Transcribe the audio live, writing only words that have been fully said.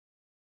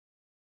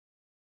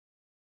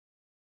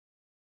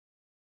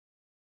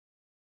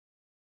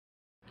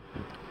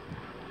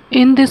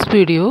In this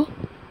video,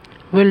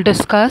 we'll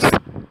discuss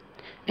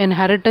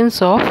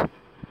inheritance of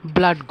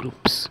blood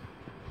groups.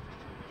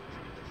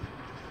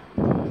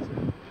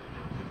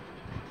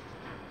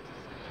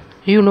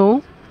 You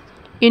know,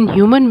 in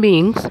human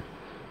beings,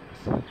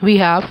 we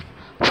have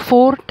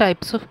four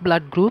types of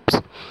blood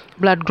groups: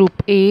 blood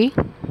group A,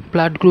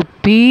 blood group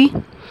B,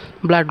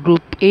 blood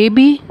group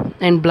AB,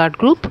 and blood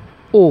group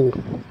O.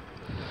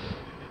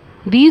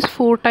 These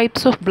four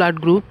types of blood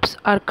groups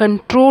are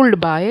controlled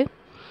by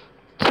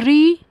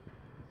three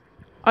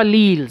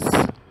alleles.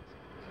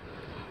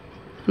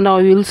 Now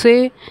you will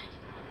say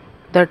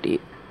that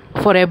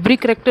for every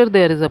character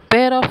there is a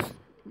pair of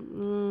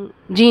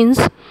genes,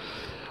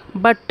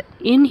 but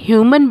in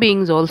human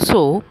beings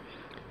also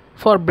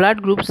for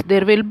blood groups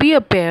there will be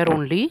a pair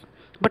only,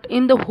 but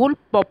in the whole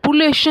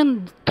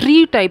population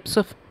three types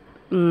of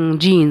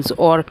genes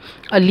or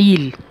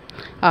allele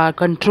are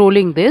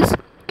controlling this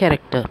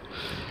character.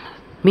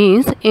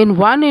 Means in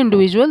one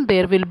individual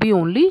there will be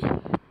only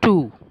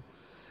two.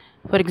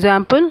 For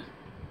example,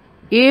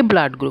 A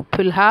blood group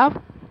will have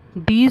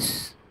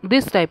this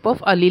type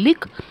of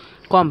allelic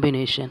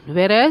combination,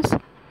 whereas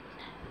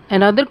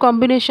another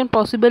combination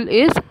possible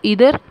is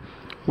either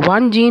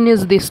one gene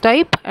is this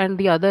type and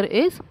the other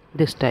is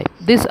this type.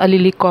 This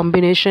allelic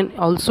combination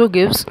also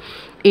gives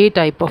A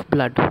type of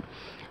blood.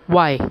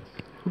 Why?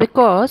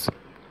 Because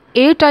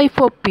A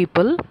type of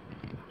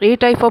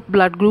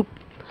blood group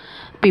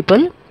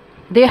people,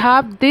 they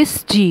have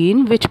this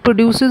gene which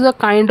produces a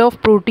kind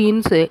of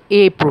protein, say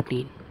A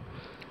protein.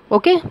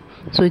 Okay,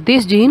 so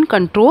this gene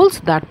controls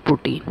that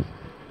protein.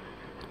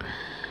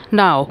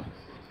 Now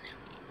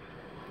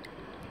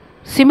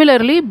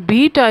similarly,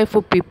 B type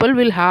of people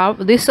will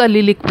have this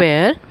allelic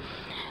pair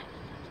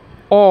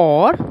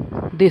or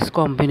this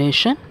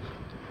combination,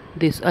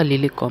 this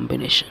allelic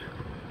combination.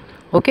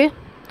 Okay,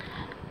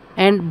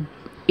 and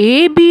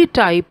AB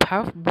type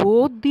have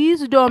both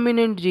these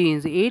dominant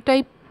genes, A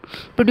type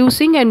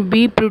producing and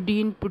B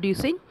protein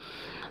producing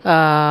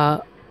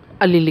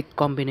allelic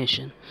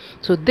combination.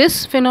 So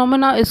this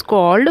phenomena is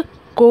called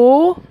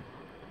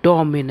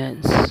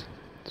codominance.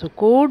 So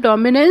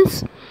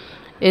codominance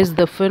is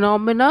the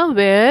phenomena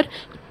where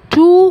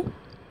two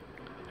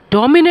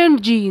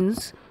dominant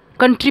genes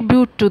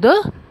contribute to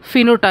the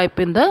phenotype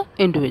in the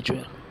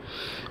individual.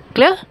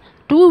 Clear?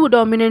 Two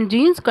dominant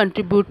genes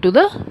contribute to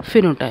the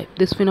phenotype.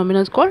 This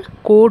phenomenon is called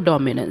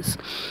codominance.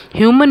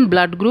 Human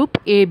blood group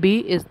AB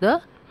is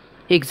the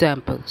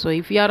example. So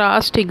if you are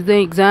asked in the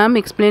exam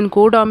explain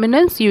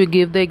codominance, you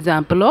give the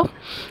example of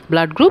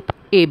blood group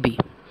AB.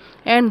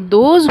 And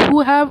those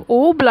who have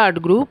O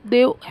blood group,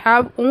 they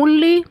have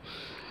only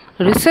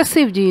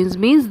recessive genes,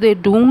 means they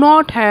do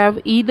not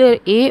have either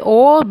A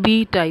or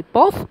B type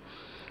of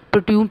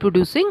protein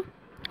producing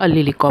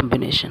allelic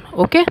combination.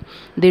 Okay,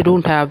 they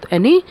don't have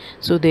any,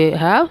 so they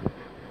have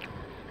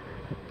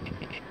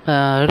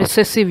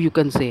recessive, you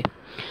can say.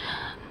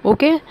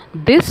 Okay,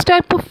 this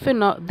type of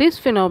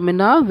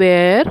phenomena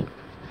where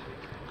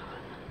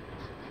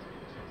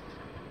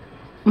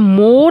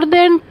more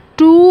than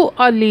two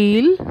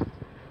allele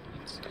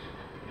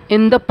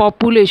in the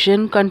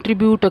population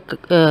control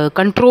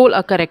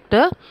a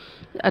character,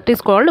 that is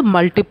called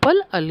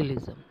multiple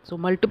allelism. So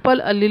multiple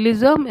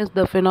allelism is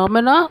the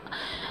phenomena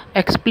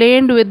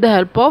explained with the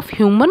help of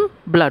human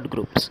blood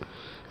groups.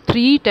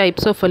 Three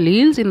types of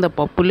alleles in the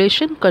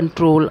population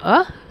control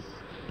a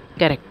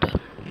character.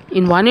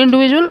 In one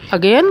individual,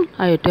 again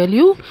I tell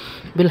you,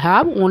 will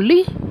have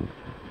only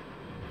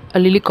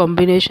allelic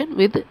combination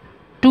with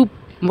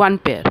one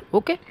pair.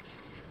 Okay,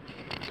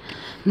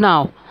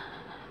 now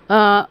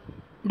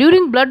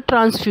during blood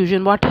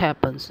transfusion, what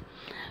happens?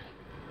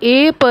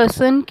 A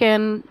person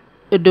can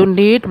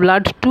donate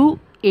blood to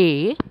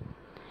A.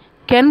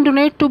 Can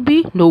donate to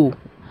B? No.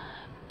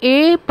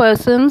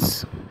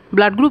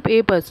 Blood group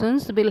A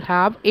persons will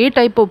have A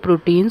type of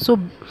protein, so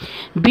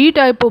B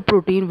type of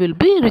protein will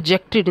be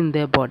rejected in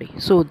their body.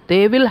 So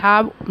they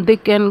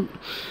can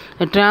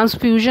a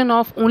transfusion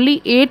of only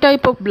A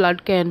type of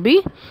blood can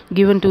be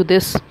given to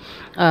this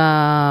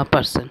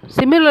person.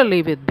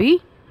 Similarly with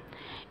B,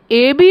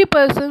 AB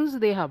persons,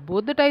 they have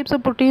both the types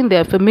of protein, they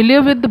are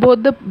familiar with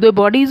both the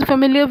body is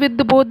familiar with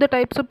both the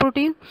types of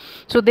protein,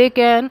 so they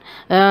can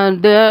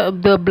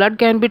the blood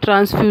can be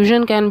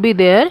transfusion can be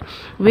there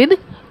with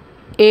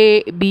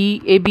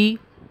AB,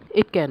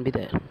 it can be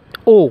there.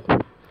 O,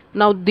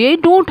 now they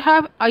don't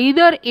have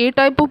either A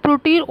type of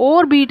protein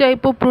or B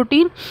type of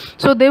protein,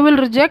 so they will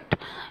reject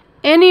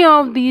any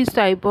of these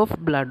type of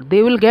blood,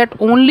 they will get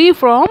only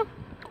from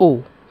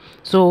O.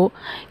 So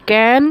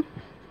can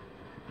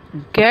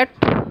get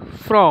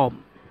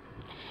from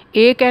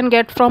A, can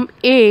get from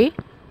A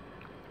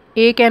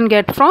can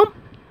get from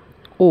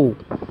O,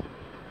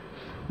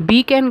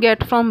 B can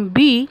get from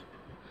B,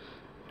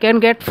 can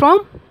get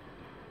from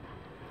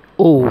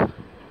O,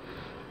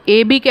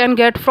 AB can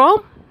get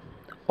from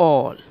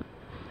all,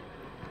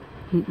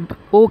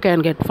 O can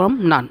get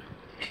from none.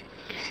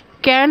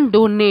 Can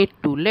donate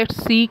to, let's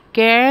see,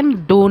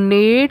 can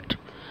donate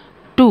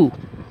to,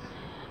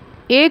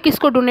 A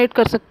किसको donate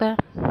कर सकता है?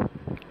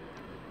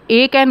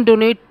 A can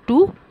donate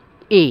to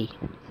A.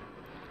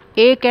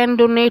 A can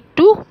donate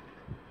to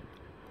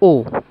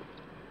O.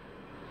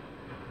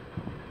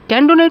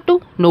 Can donate to?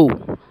 No.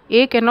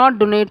 A cannot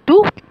donate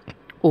to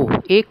O.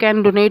 A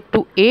can donate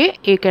to A.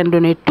 A can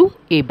donate to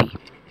AB.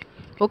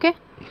 Okay.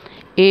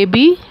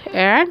 AB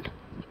and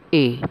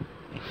A.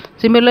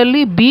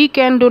 Similarly, B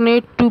can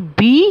donate to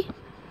B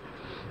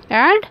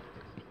and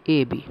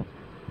AB.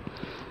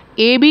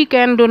 AB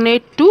can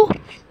donate to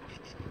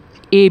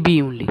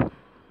AB only.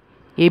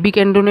 AB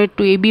can donate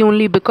to AB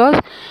only because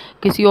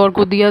किसी और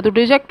को दिया तो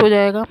reject हो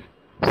जाएगा.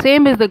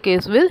 Same is the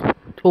case with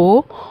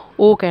O.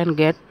 O can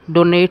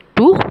donate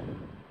to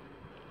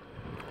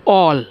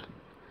all.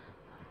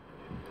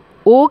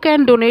 O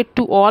can donate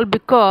to all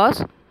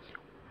because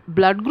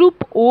blood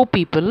group O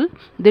people,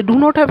 they do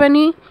not have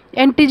any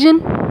antigen,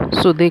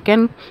 so they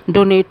can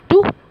donate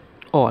to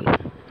all,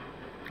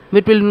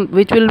 which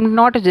will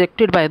not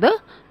rejected by the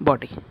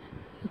body.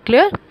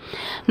 Clear?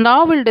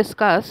 Now we'll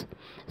discuss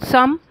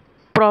some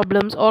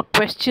problems or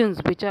questions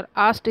which are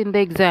asked in the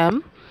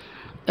exam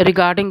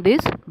regarding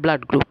these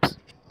blood groups.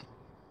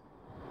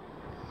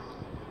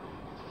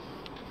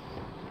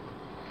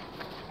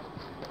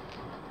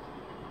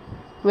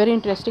 Very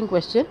interesting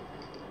question.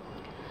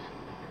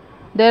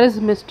 There is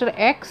Mr.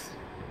 X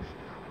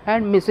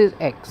and Mrs.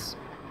 X.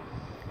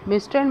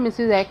 Mr. and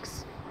Mrs.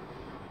 X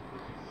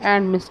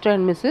and Mr.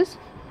 and Mrs.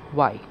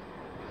 Y.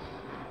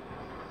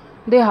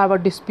 They have a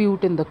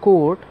dispute in the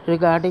court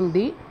regarding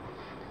the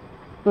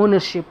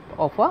ownership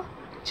of a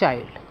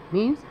child.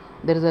 Means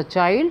there is a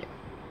child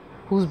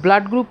whose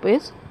blood group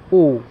is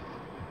O.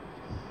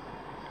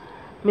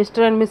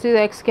 Mr. and Mrs.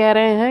 X कह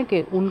रहे हैं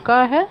कि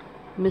उनका है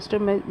Mr.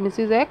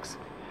 Mrs. X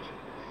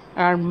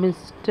and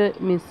Mr.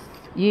 Miss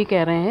ये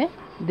कह रहे हैं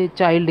the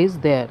child is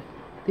there.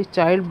 The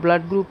child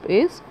blood group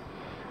is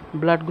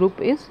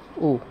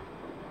O.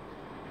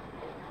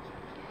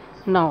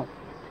 Now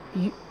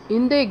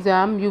in the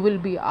exam you will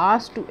be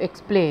asked to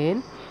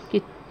explain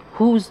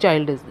whose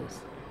child is this.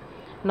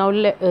 Now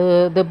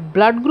the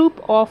blood group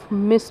of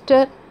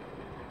Mr.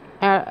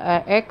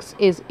 X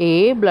is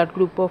A, blood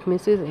group of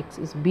Mrs. X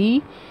is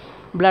B,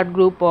 blood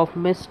group of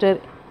Mr.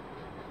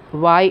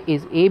 Y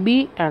is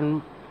AB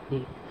and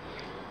A.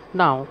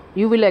 Now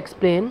you will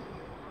explain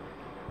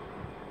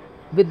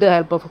with the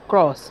help of a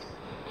cross.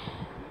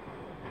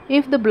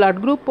 If the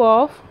blood group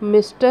of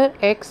Mr.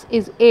 X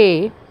is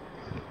A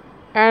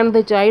and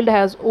the child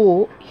has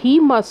O, he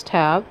must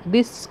have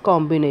this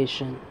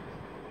combination.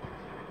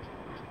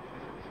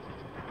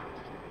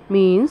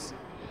 Means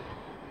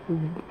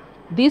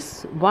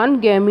this one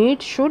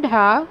gamete should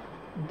have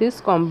this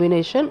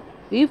combination.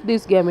 If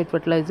this gamete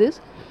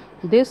fertilizes,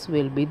 this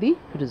will be the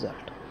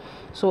result.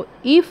 So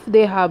if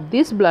they have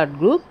this blood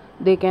group,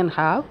 they can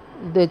have,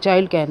 the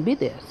child can be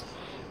theirs.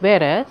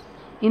 Whereas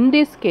in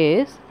this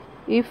case,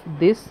 if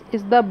this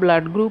is the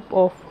blood group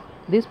of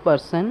this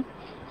person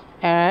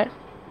and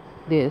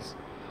this,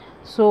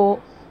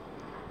 so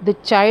the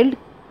child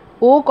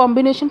O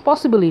combination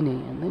possible ही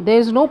नहीं है. There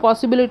is no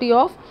possibility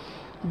of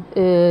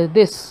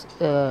this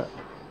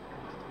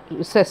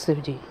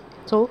recessive gene.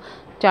 So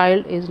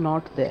child is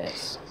not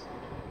theirs.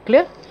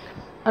 Clear?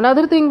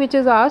 Another thing which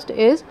is asked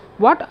is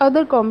what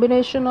other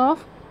combination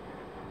of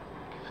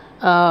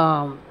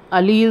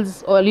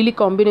alleles or allelic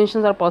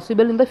combinations are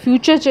possible in the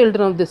future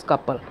children of this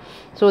couple.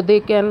 So they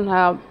can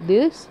have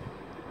this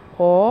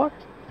or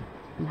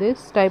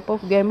this type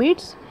of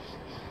gametes.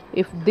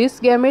 If this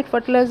gamete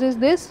fertilizes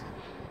this,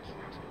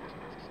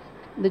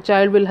 the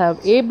child will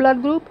have A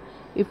blood group.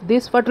 If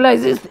this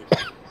fertilizes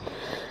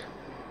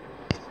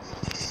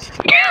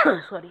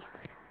sorry,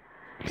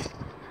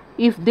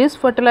 if this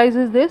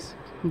fertilizes this,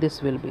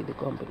 this will be the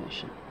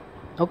combination.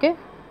 Okay,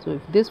 so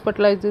if this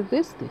fertilizes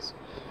this,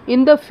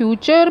 in the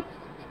future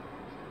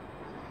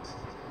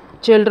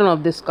children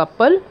of this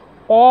couple,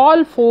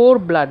 all four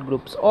blood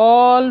groups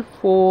are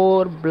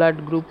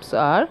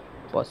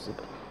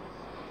possible.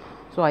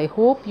 So I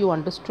hope you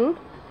understood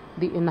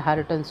the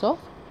inheritance of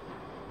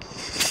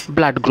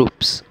blood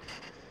groups.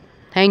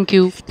 Thank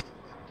you.